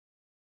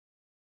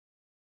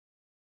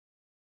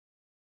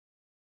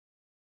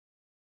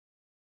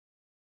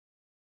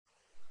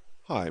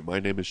Hi, my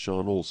name is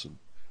Sean Olson.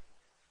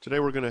 Today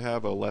we're going to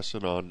have a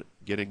lesson on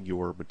getting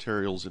your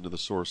materials into the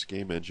source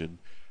game engine,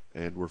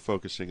 and we're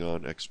focusing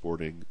on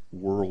exporting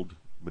world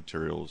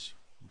materials,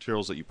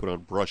 materials that you put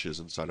on brushes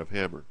inside of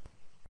Hammer.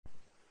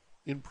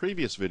 In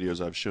previous videos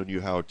I've shown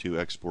you how to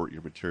export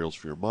your materials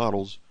for your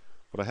models,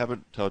 but I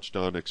haven't touched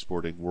on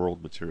exporting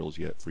world materials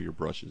yet for your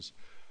brushes.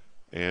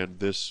 And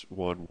this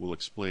one will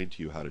explain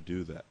to you how to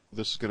do that.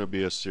 This is going to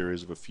be a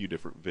series of a few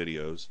different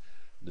videos.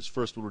 This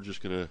first one we're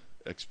just going to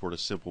export a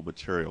simple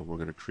material. We're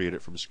going to create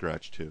it from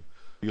scratch too.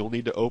 You'll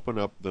need to open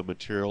up the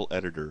material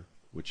editor,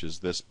 which is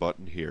this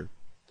button here.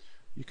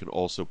 You can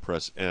also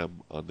press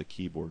M on the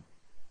keyboard.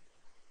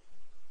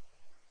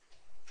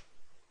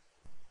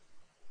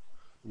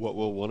 What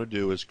we'll want to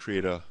do is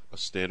create a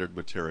standard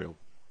material.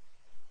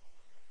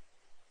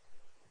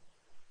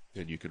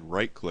 And you can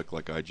right click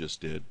like I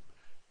just did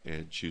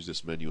and choose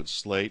this menu in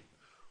Slate,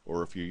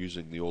 or if you're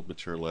using the old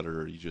material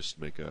editor, you just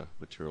make a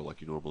material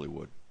like you normally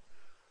would.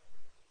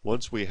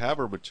 Once we have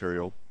our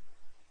material,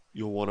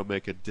 you'll want to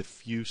make a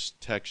diffuse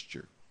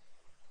texture.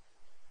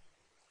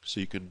 So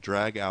you can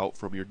drag out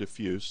from your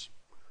diffuse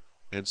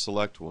and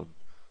select one.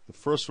 The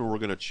first one we're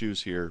going to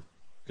choose here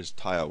is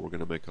tile. We're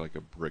going to make like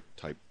a brick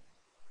type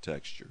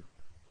texture.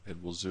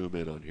 And we'll zoom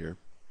in on here.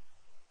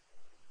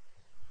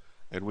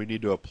 And we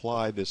need to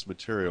apply this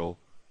material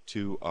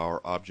to our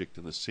object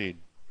in the scene.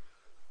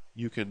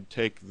 You can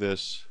take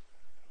this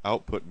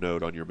output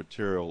node on your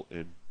material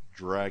and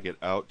drag it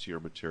out to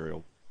your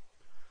material.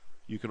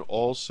 You can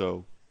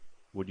also,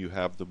 when you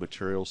have the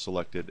material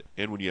selected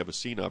and when you have a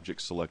scene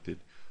object selected,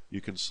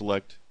 you can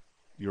select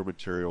your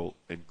material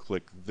and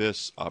click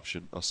this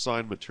option,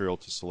 Assign Material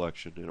to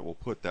Selection, and it will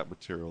put that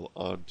material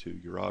onto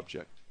your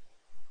object.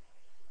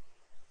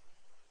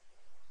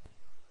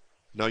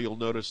 Now you'll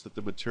notice that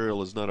the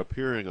material is not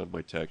appearing on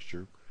my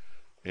texture,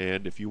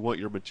 and if you want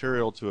your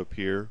material to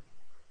appear,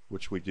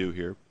 which we do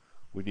here,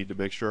 we need to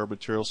make sure our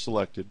material is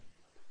selected,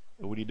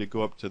 and we need to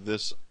go up to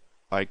this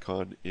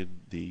icon in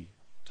the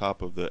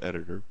top of the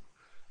editor,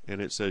 and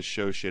it says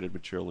Show Shaded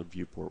Material in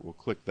Viewport. We'll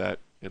click that,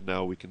 and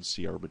now we can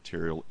see our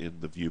material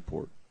in the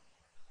viewport.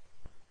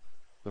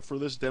 Now for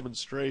this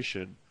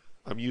demonstration,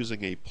 I'm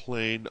using a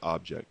plane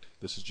object.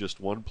 This is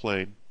just one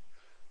plane,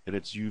 and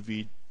its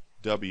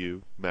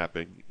UVW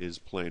mapping is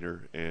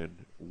planar,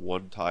 and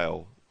one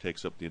tile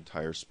takes up the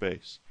entire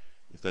space.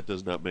 If that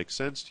does not make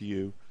sense to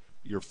you,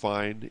 you're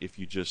fine if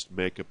you just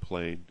make a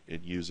plane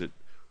and use it,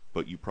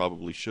 but you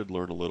probably should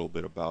learn a little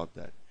bit about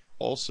that.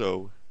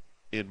 Also,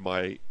 in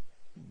my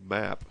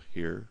map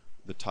here,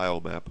 the tile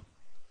map,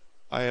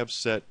 I have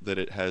set that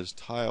it has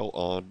tile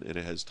on and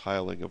it has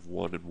tiling of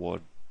 1 and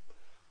 1.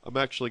 I'm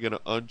actually going to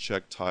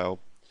uncheck tile,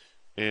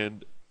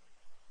 and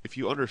if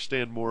you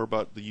understand more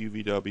about the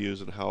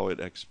UVWs and how it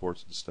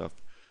exports and stuff,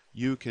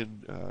 you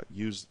can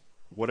use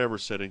whatever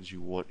settings you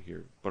want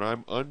here. But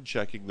I'm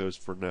unchecking those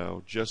for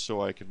now just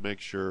so I can make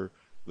sure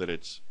that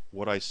it's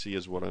what I see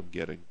is what I'm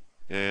getting.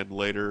 And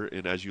later,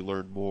 and as you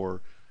learn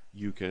more,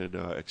 you can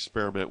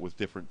experiment with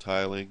different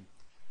tiling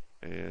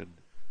and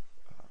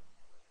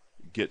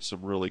get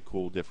some really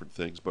cool different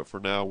things. But for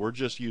now, we're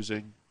just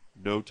using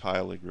no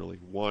tiling really.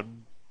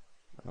 One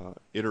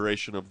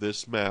iteration of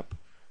this map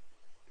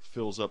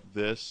fills up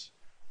this,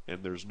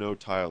 and there's no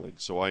tiling.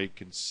 So I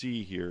can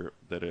see here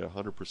that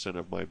 100%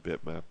 of my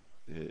bitmap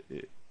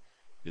it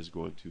is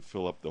going to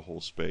fill up the whole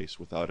space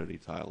without any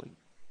tiling.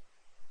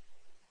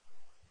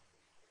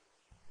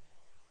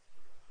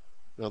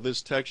 Now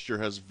this texture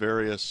has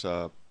various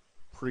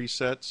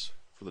presets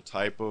for the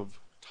type of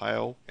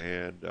tile,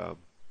 and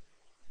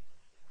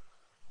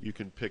you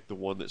can pick the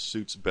one that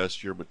suits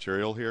best your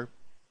material here.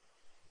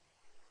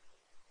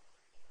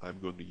 I'm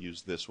going to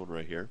use this one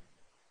right here,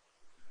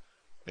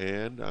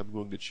 and I'm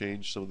going to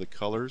change some of the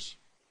colors.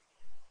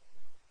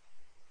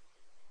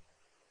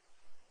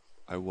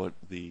 I want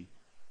the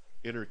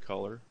inner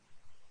color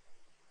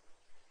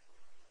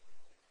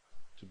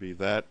to be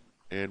that,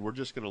 and we're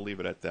just going to leave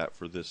it at that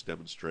for this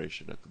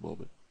demonstration at the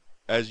moment.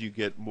 As you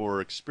get more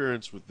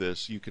experience with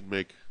this, you can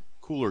make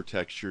cooler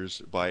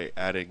textures by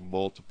adding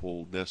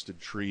multiple nested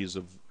trees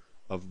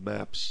of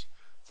maps.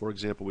 For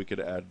example, we could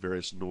add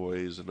various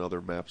noise and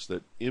other maps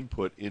that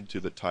input into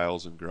the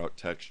tiles and grout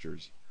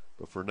textures.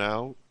 But for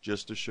now,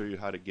 just to show you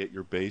how to get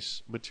your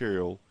base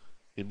material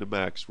into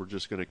Max, we're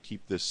just going to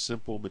keep this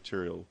simple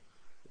material.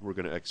 We're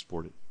going to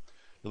export it.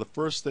 Now the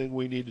first thing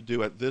we need to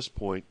do at this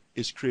point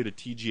is create a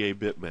TGA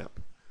bitmap.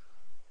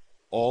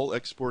 All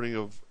exporting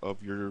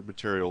of your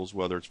materials,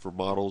 whether it's for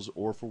models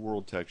or for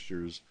world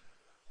textures,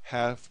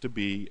 have to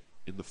be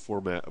in the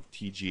format of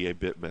TGA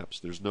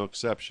bitmaps. There's no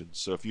exceptions.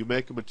 So if you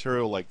make a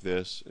material like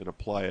this and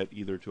apply it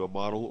either to a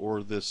model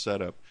or this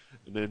setup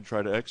and then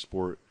try to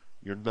export,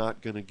 you're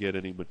not going to get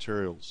any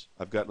materials.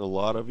 I've gotten a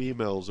lot of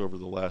emails over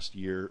the last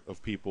year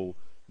of people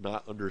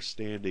not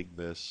understanding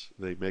this.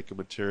 They make a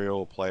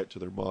material, apply it to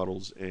their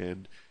models,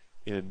 and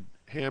in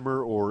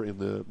Hammer or in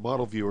the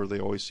model viewer they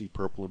always see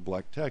purple and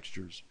black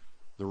textures.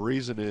 The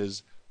reason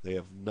is they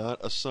have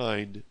not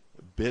assigned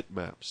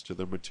bitmaps to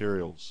their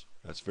materials.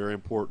 That's very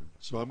important.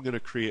 So I'm going to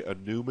create a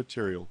new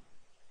material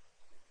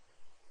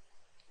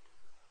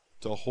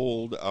to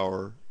hold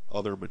our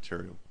other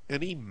material.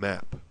 Any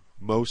map,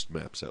 most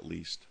maps at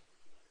least,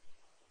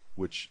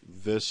 which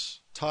this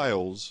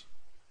tiles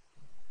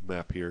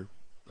map here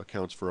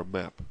accounts for a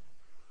map.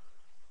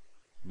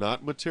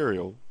 Not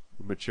material.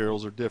 The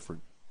materials are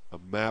different. A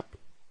map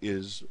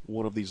is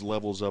one of these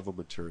levels of a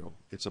material.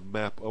 It's a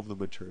map of the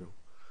material.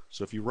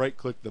 So if you right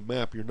click the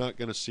map, you're not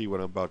going to see what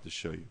I'm about to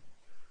show you.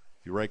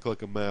 If you right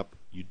click a map,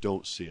 you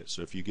don't see it.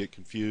 So if you get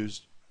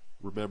confused,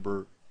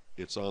 remember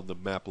it's on the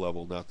map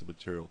level, not the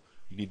material.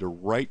 You need to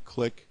right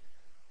click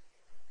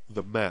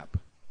the map.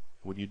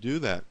 When you do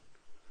that,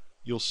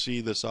 you'll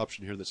see this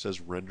option here that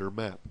says render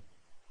map.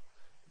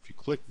 If you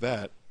click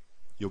that,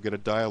 you'll get a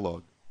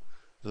dialog.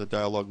 And the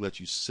dialog lets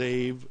you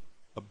save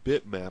a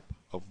bitmap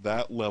of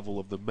that level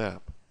of the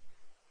map.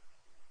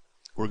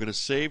 We're going to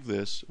save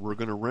this. We're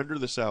going to render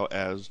this out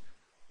as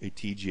a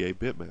TGA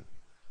bitmap.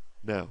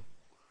 Now,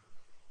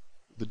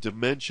 the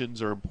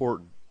dimensions are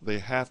important. They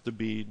have to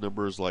be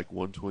numbers like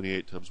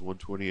 128 times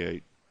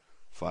 128,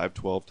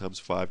 512 times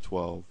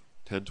 512,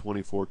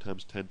 1024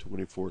 times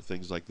 1024,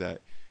 things like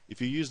that.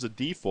 If you use the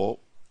default,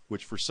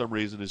 which for some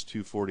reason is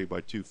 240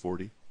 by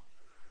 240,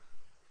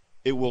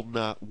 it will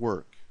not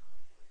work.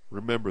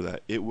 Remember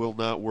that. It will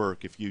not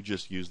work if you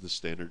just use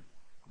the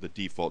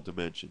default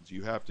dimensions.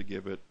 You have to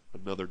give it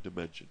another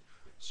dimension.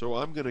 So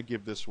I'm going to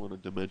give this one a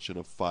dimension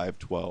of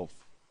 512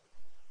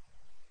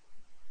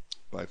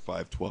 by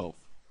 512.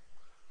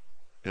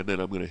 And then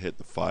I'm going to hit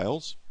the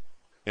files,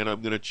 and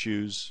I'm going to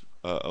choose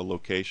a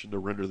location to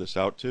render this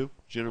out to.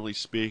 Generally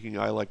speaking,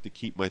 I like to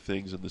keep my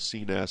things in the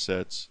scene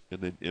assets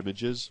and then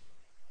images.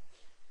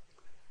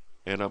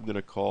 And I'm going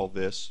to call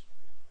this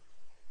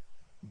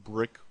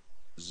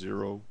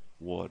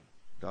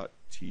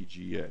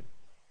brick01.tga.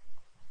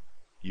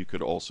 You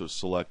could also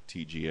select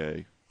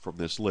TGA from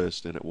this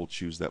list and it will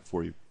choose that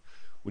for you.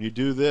 When you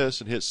do this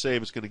and hit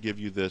save, it's going to give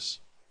you this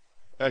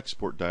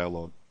export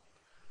dialog.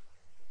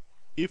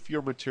 If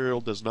your material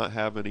does not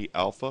have any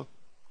alpha,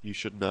 you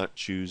should not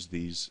choose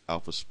these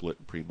alpha split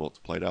and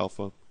pre-multiplied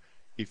alpha.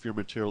 If your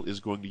material is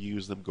going to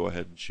use them, go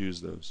ahead and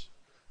choose those.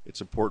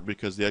 It's important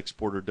because the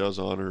exporter does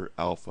honor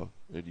alpha,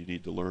 and you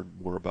need to learn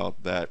more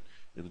about that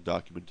in the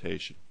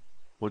documentation.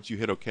 Once you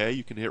hit OK,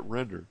 you can hit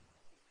render.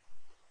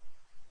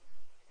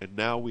 And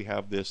now we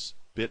have this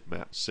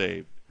bitmap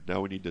saved.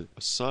 Now we need to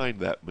assign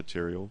that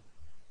material,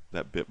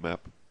 that bitmap,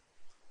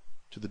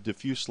 to the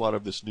diffuse slot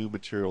of this new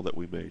material that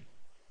we made.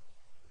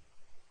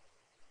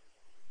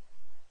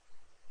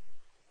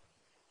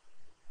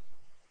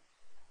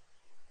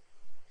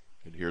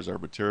 And here's our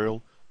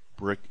material,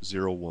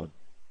 brick01.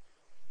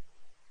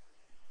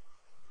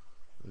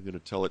 I'm going to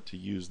tell it to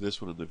use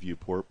this one in the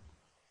viewport.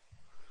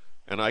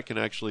 And I can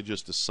actually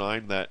just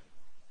assign that,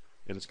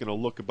 and it's going to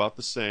look about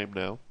the same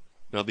now.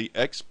 Now the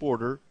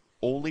exporter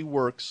only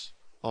works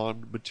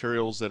on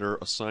materials that are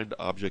assigned to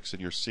objects in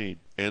your scene,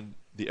 and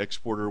the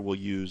exporter will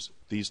use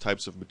these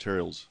types of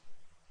materials.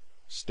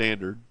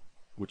 Standard,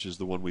 which is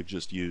the one we've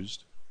just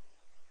used,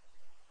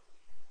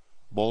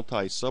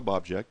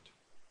 multi-subobject,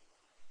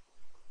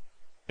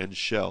 and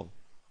shell.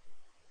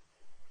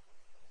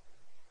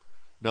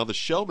 Now the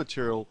shell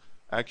material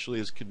actually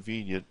is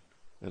convenient,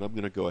 and I'm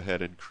going to go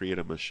ahead and create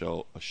a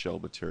shell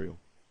material.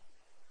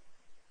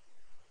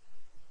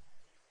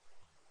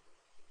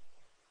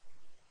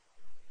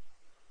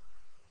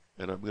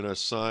 And I'm going to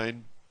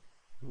assign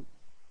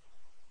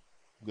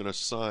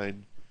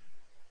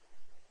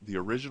the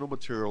original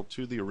material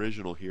to the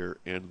original here,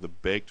 and the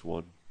baked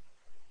one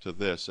to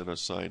this, and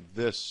assign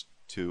this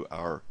to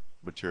our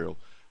material.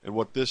 And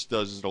what this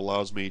does is it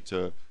allows me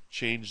to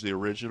change the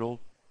original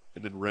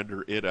and then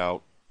render it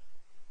out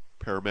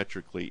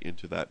parametrically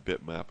into that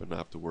bitmap and not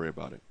have to worry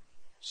about it.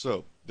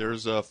 So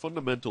there's a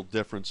fundamental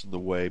difference in the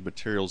way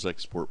materials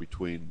export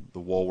between the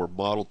Wall Worm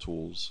model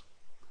tools,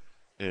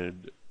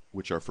 and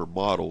which are for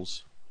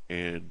models,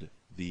 and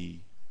the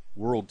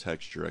world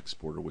texture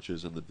exporter, which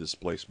is in the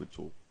displacement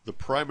tool. The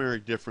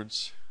primary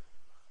difference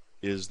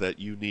is that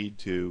you need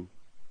to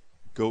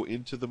go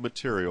into the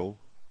material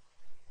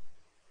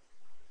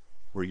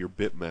where your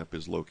bitmap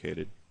is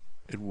located,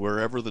 and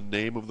wherever the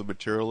name of the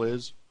material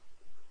is,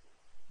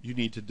 you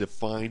need to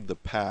define the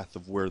path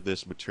of where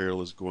this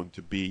material is going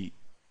to be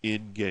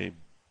in game,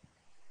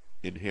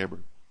 in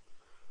Hammer.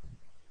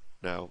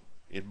 Now,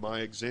 in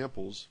my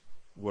examples,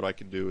 what I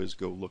can do is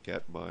go look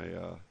at my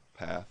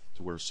path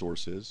to where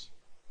source is,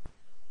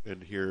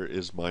 and here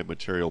is my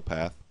material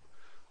path.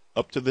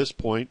 Up to this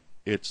point,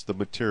 it's the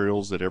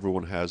materials that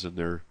everyone has in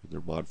their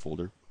mod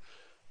folder.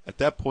 At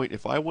that point,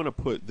 if I want to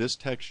put this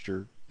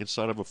texture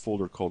inside of a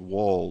folder called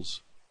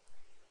walls,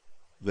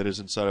 that is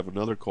inside of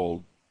another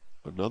folder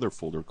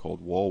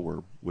called Wall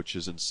Worm, which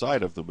is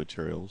inside of the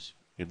materials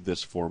in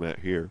this format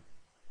here,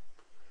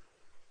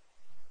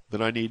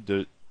 then I need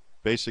to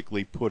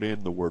basically put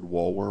in the word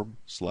Wall Worm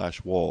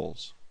 /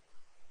 walls.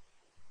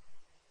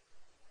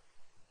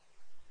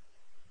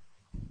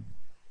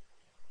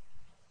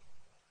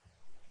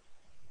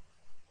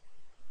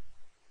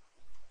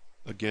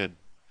 Again,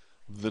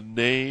 the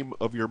name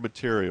of your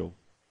material,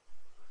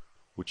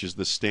 which is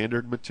the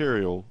standard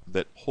material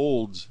that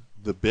holds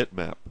the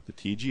bitmap, the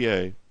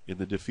TGA, in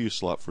the diffuse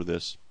slot for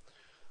this,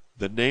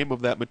 the name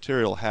of that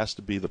material has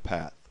to be the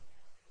path.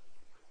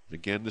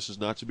 Again, this is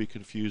not to be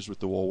confused with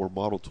the Wall Worm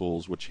Model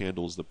Tools, which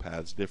handles the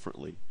paths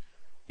differently.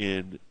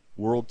 In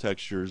world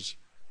textures,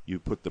 you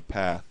put the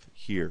path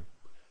here,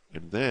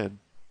 and then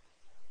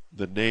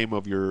the name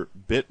of your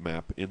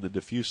bitmap in the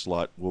diffuse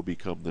slot will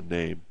become the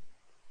name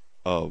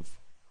of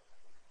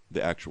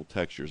the actual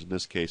textures. In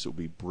this case, it will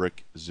be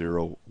brick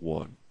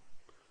 01.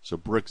 So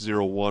brick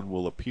 01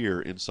 will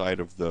appear inside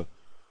of the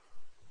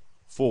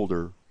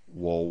folder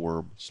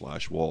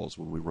wallworm/walls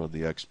when we run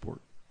the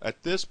export.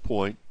 At this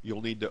point,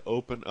 you'll need to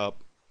open up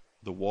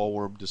the Wall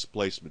Worm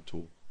Displacement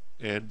Tool,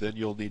 and then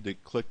you'll need to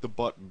click the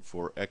button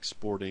for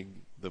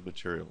exporting the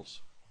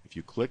materials. If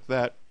you click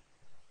that,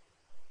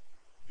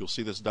 you'll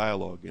see this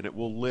dialog, and it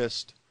will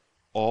list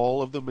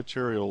all of the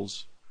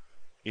materials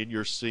in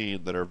your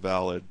scene that are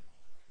valid,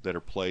 that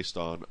are placed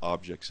on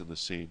objects in the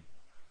scene.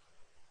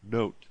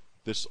 Note,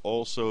 this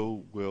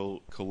also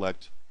will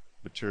collect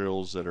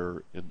materials that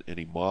are in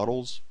any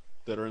models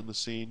that are in the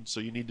scene, so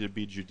you need to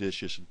be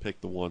judicious and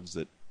pick the ones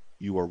that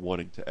you are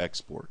wanting to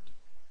export.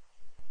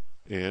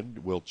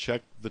 And we'll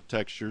check the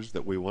textures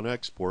that we want to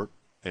export,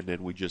 and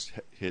then we just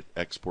hit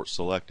export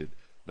selected.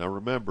 Now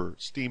remember,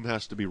 Steam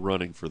has to be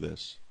running for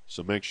this,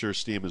 so make sure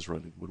Steam is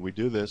running. When we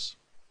do this,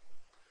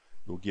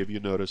 it will give you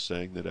a notice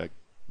saying that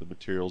the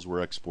materials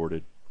were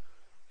exported,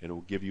 and it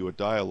will give you a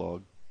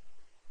dialog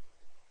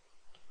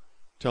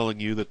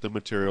telling you that the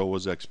material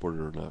was exported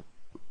or not.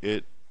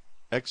 It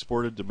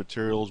exported the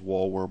materials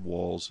Wall Worm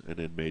walls and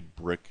then made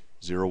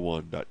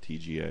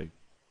brick01.tga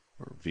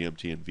or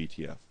VMT and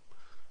VTF.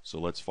 So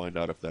let's find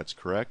out if that's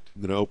correct.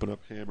 I'm going to open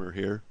up Hammer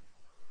here,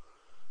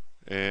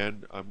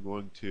 and I'm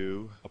going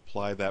to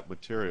apply that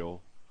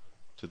material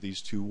to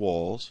these two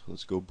walls.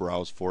 Let's go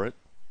browse for it.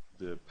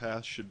 The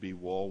path should be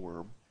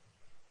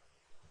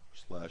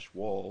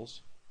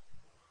wallworm/walls,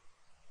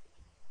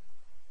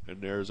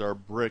 and there's our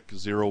brick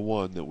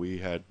 01 that we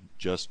had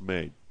just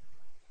made.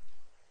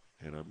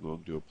 And I'm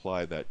going to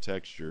apply that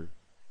texture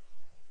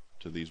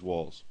to these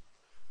walls.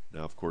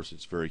 Now, of course,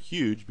 it's very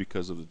huge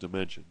because of the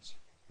dimensions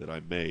that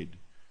I made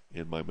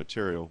in my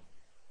material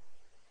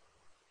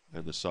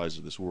and the size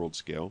of this world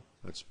scale.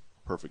 That's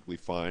perfectly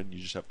fine. You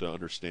just have to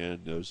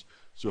understand those.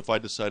 So if I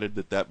decided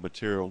that that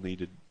material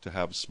needed to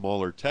have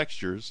smaller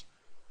textures,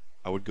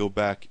 I would go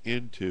back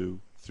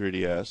into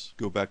 3ds,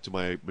 go back to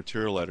my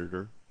material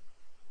editor,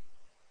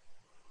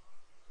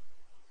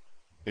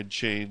 and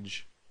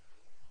change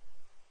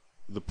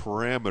the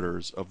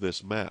parameters of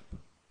this map.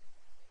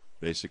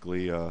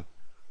 Basically,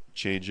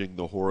 changing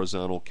the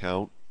horizontal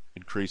count,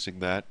 increasing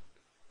that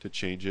to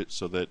change it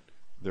so that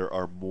there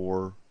are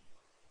more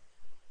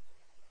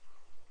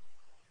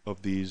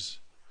of these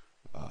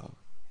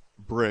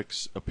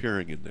bricks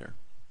appearing in there.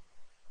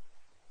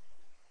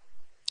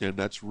 And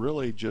that's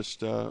really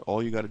just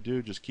all you got to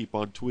do. Just keep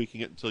on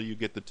tweaking it until you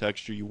get the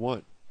texture you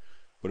want.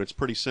 But it's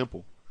pretty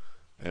simple.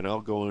 And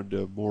I'll go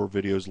into more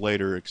videos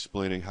later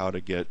explaining how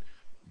to get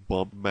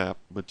bump map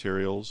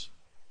materials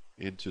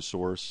into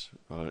source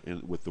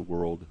with the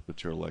World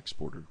Material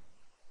Exporter.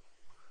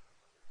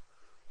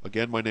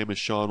 Again, my name is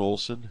Sean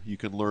Olson. You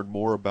can learn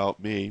more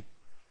about me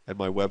at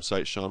my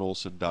website,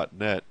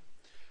 seanolson.net,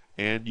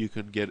 and you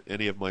can get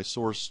any of my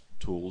source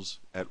tools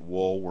at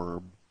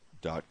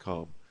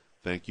wallworm.com.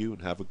 Thank you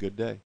and have a good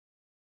day.